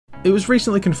It was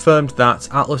recently confirmed that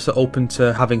Atlus are open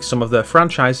to having some of their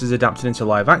franchises adapted into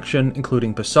live action,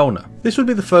 including Persona. This would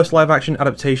be the first live action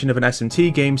adaptation of an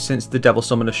SMT game since the Devil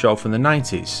Summoner show from the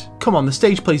 90s. Come on, the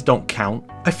stage plays don't count.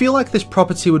 I feel like this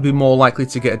property would be more likely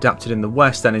to get adapted in the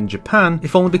West than in Japan,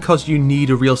 if only because you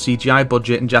need a real CGI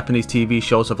budget and Japanese TV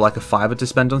shows have like a fiver to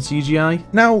spend on CGI.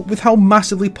 Now, with how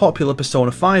massively popular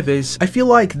Persona 5 is, I feel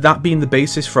like that being the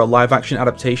basis for a live action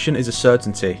adaptation is a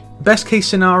certainty. Best case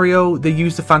scenario, they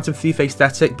use the Phantom Thief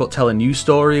aesthetic but tell a new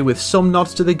story with some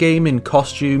nods to the game in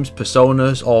costumes,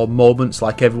 personas, or moments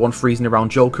like everyone freezing around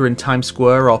Joker in Times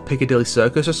Square or Piccadilly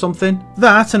Circus or something.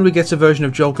 That, and we get a version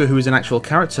of Joker who is an actual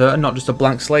character and not just a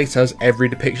blank slate as every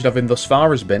depiction of him thus far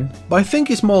has been. But I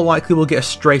think it's more likely we'll get a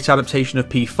straight adaptation of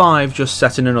P5 just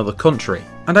set in another country.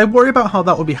 And I worry about how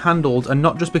that would be handled, and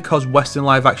not just because Western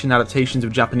live action adaptations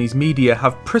of Japanese media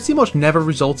have pretty much never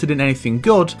resulted in anything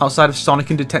good outside of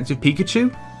Sonic and Detective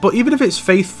Pikachu, but even if it's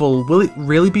faithful, will it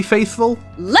really be faithful?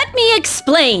 Let me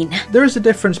explain! There is a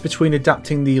difference between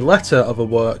adapting the letter of a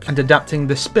work and adapting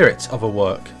the spirit of a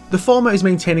work. The former is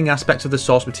maintaining aspects of the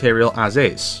source material as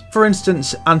is. For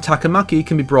instance, Anne Takamaki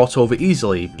can be brought over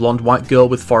easily, blonde white girl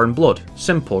with foreign blood.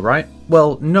 Simple, right?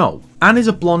 Well, no. Anne is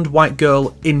a blonde white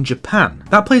girl in Japan.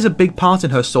 That plays a big part in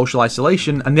her social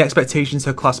isolation and the expectations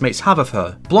her classmates have of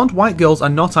her. Blonde white girls are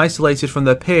not isolated from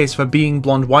their peers for being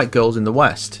blonde white girls in the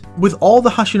West. With all the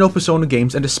Hashino Persona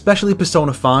games, and especially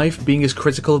Persona 5, being as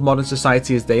critical of modern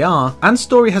society as they are, Anne's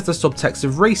story has the subtext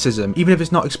of racism, even if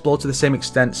it's not explored to the same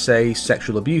extent, say,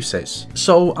 sexual abuse is.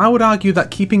 So I would argue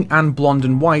that keeping Anne blonde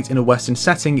and white in a Western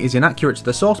setting is inaccurate to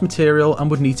the source material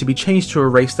and would need to be changed to a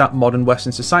race that modern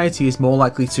Western society is more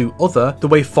likely to the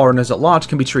way foreigners at large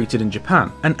can be treated in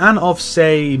Japan. And Anne of,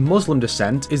 say, Muslim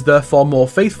descent is therefore more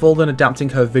faithful than adapting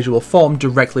her visual form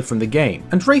directly from the game.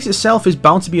 And race itself is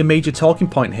bound to be a major talking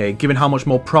point here, given how much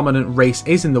more prominent race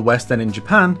is in the West than in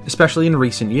Japan, especially in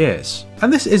recent years.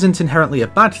 And this isn't inherently a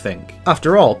bad thing.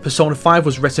 After all, Persona 5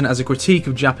 was written as a critique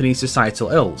of Japanese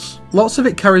societal ills. Lots of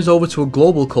it carries over to a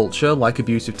global culture, like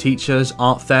abusive teachers,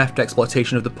 art theft,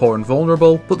 exploitation of the poor and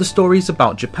vulnerable, but the story is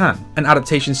about Japan. An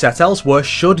adaptation set elsewhere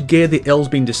should gear the ills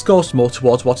being discussed more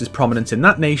towards what is prominent in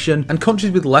that nation, and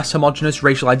countries with less homogenous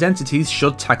racial identities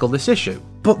should tackle this issue.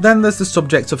 But then there's the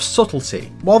subject of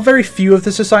subtlety. While very few of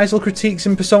the societal critiques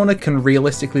in Persona can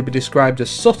realistically be described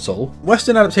as subtle,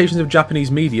 Western adaptations of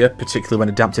Japanese media, particularly when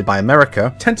adapted by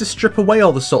America, tend to strip away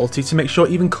all the subtlety to make sure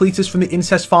even Cletus from the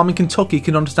incest farm in Kentucky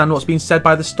can understand what's being said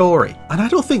by the story. And I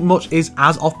don't think much is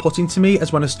as off-putting to me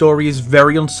as when a story is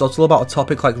very unsubtle about a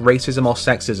topic like racism or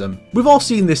sexism. We've all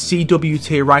seen this CW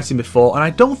tier writing before, and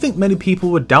I don't think many people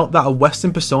would doubt that a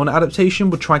Western Persona adaptation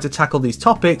would try to tackle these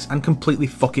topics and completely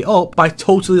fuck it up by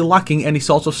totally lacking any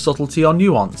sort of subtlety or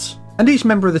nuance. And each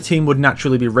member of the team would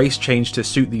naturally be race changed to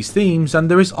suit these themes, and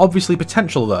there is obviously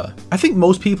potential there. I think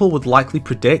most people would likely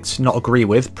predict, not agree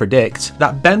with, predict,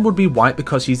 that Ben would be white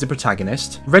because he's the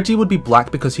protagonist, Reggie would be black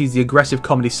because he's the aggressive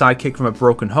comedy sidekick from a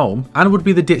broken home, Anne would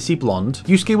be the ditzy blonde,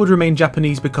 Yusuke would remain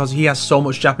Japanese because he has so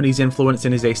much Japanese influence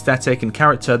in his aesthetic and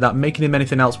character that making him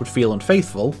anything else would feel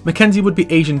unfaithful, Mackenzie would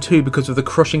be Asian too because of the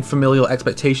crushing familial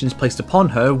expectations placed upon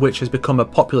her, which has become a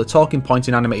popular talking point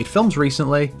in animated films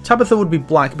recently, Tabitha would be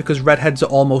black because redheads are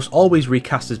almost always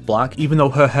recast as black, even though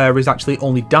her hair is actually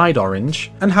only dyed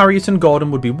orange, and Harriet and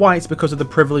Gordon would be white because of the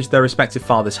privilege their respective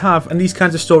fathers have, and these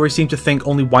kinds of stories seem to think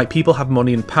only white people have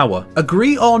money and power.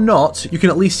 Agree or not, you can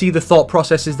at least see the thought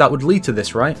processes that would lead to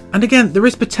this, right? And again, there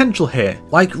is potential here,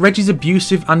 like Reggie's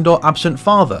abusive and or absent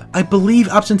father. I believe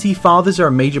absentee fathers are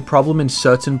a major problem in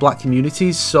certain black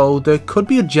communities, so there could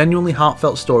be a genuinely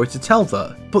heartfelt story to tell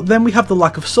there. But then we have the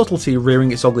lack of subtlety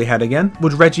rearing its ugly head again.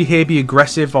 Would Reggie here be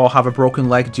aggressive or have a broken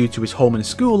leg due to his home and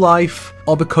school life,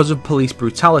 or because of police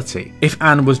brutality? If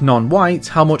Anne was non-white,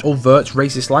 how much overt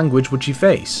racist language would she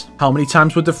face? How many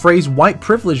times would the phrase white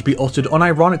privilege be uttered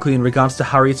unironically in regards to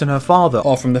Harriet and her father,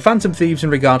 or from the Phantom Thieves in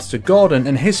regards to Gordon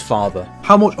and his father?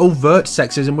 How much overt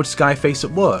sexism would Skye face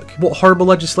at work? What horrible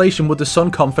legislation would the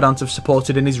Sun confidant have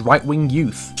supported in his right-wing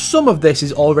youth? Some of this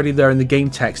is already there in the game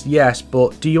text, yes,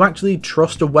 but do you actually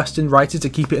trust a Western writer to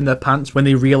keep it in their pants when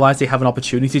they realise they have an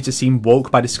opportunity to seem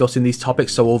woke by discussing these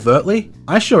topics so overtly?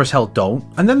 I sure as hell don't.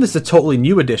 And then there's the totally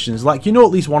new additions, like you know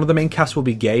at least one of the main cast will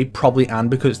be gay, probably Anne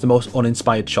because it's the most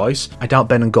uninspired choice. I doubt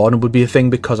Ben and Gordon would be a thing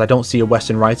because I don't see a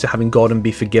Western writer having Gordon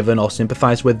be forgiven or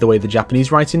sympathised with the way the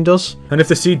Japanese writing does. And if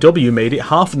the CW made it,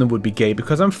 half of them would be gay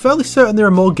because I'm fairly certain there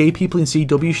are more gay people in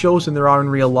CW shows than there are in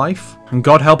real life. And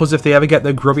God help us if they ever get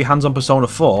their grubby hands on Persona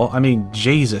 4, I mean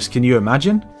Jesus, can you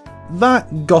imagine?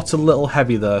 That got a little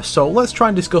heavy there, so let's try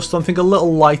and discuss something a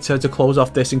little lighter to close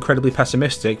off this incredibly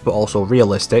pessimistic, but also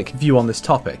realistic, view on this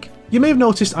topic. You may have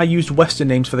noticed I used Western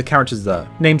names for the characters there,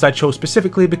 names I chose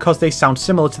specifically because they sound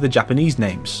similar to the Japanese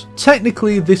names.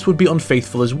 Technically, this would be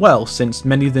unfaithful as well, since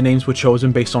many of the names were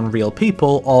chosen based on real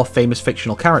people or famous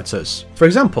fictional characters. For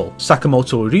example,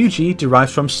 Sakamoto Ryuji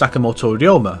derives from Sakamoto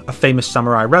Ryoma, a famous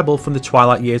samurai rebel from the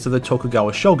twilight years of the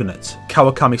Tokugawa shogunate.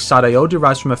 Kawakami Sadayo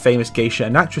derives from a famous geisha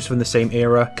and actress from the same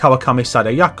era, Kawakami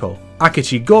Sadayako.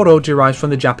 Akechi Goro derives from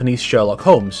the Japanese Sherlock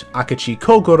Holmes, Akechi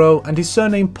Kogoro, and his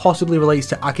surname possibly relates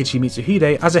to Akechi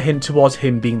Mitsuhide as a hint towards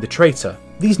him being the traitor.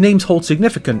 These names hold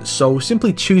significance, so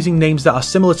simply choosing names that are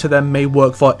similar to them may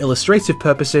work for illustrative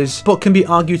purposes, but can be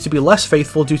argued to be less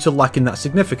faithful due to lacking that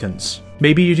significance.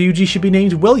 Maybe Ryuji should be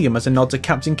named William as a nod to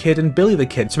Captain Kidd and Billy the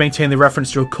Kid to maintain the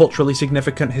reference to a culturally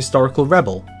significant historical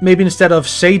rebel. Maybe instead of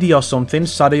Sadie or something,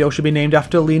 Sadayo should be named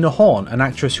after Lena Horne, an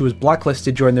actress who was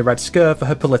blacklisted during the Red Scare for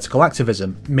her political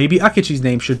activism. Maybe Akechi's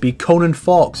name should be Conan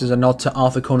Fawkes as a nod to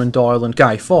Arthur Conan Doyle and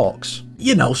Guy Fawkes.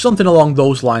 You know, something along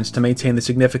those lines to maintain the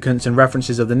significance and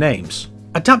references of the names.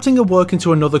 Adapting a work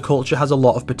into another culture has a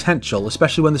lot of potential,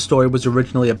 especially when the story was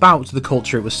originally about the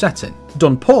culture it was set in.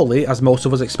 Done poorly, as most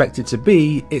of us expect it to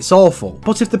be, it's awful.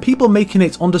 But if the people making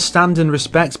it understand and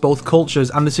respect both cultures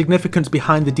and the significance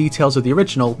behind the details of the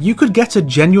original, you could get a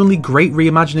genuinely great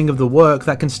reimagining of the work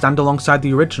that can stand alongside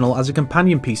the original as a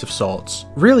companion piece of sorts.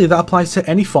 Really, that applies to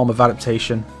any form of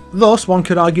adaptation. Thus, one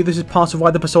could argue this is part of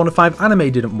why the Persona 5 anime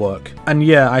didn't work. And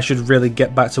yeah, I should really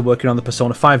get back to working on the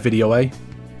Persona 5 video, eh?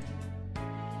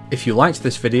 If you liked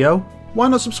this video, why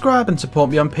not subscribe and support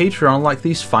me on Patreon like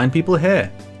these fine people here?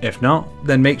 If not,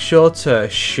 then make sure to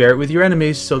share it with your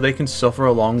enemies so they can suffer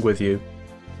along with you.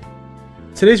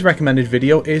 Today's recommended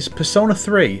video is Persona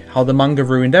 3, How the Manga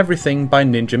Ruined Everything by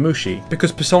Ninja Mushi,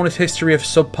 because Persona's history of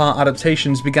subpar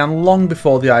adaptations began long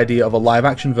before the idea of a live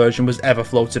action version was ever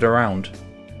floated around.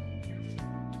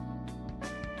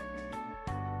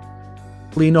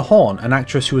 Lena Horne, an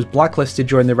actress who was blacklisted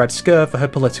during the Red Scare for her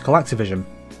political activism.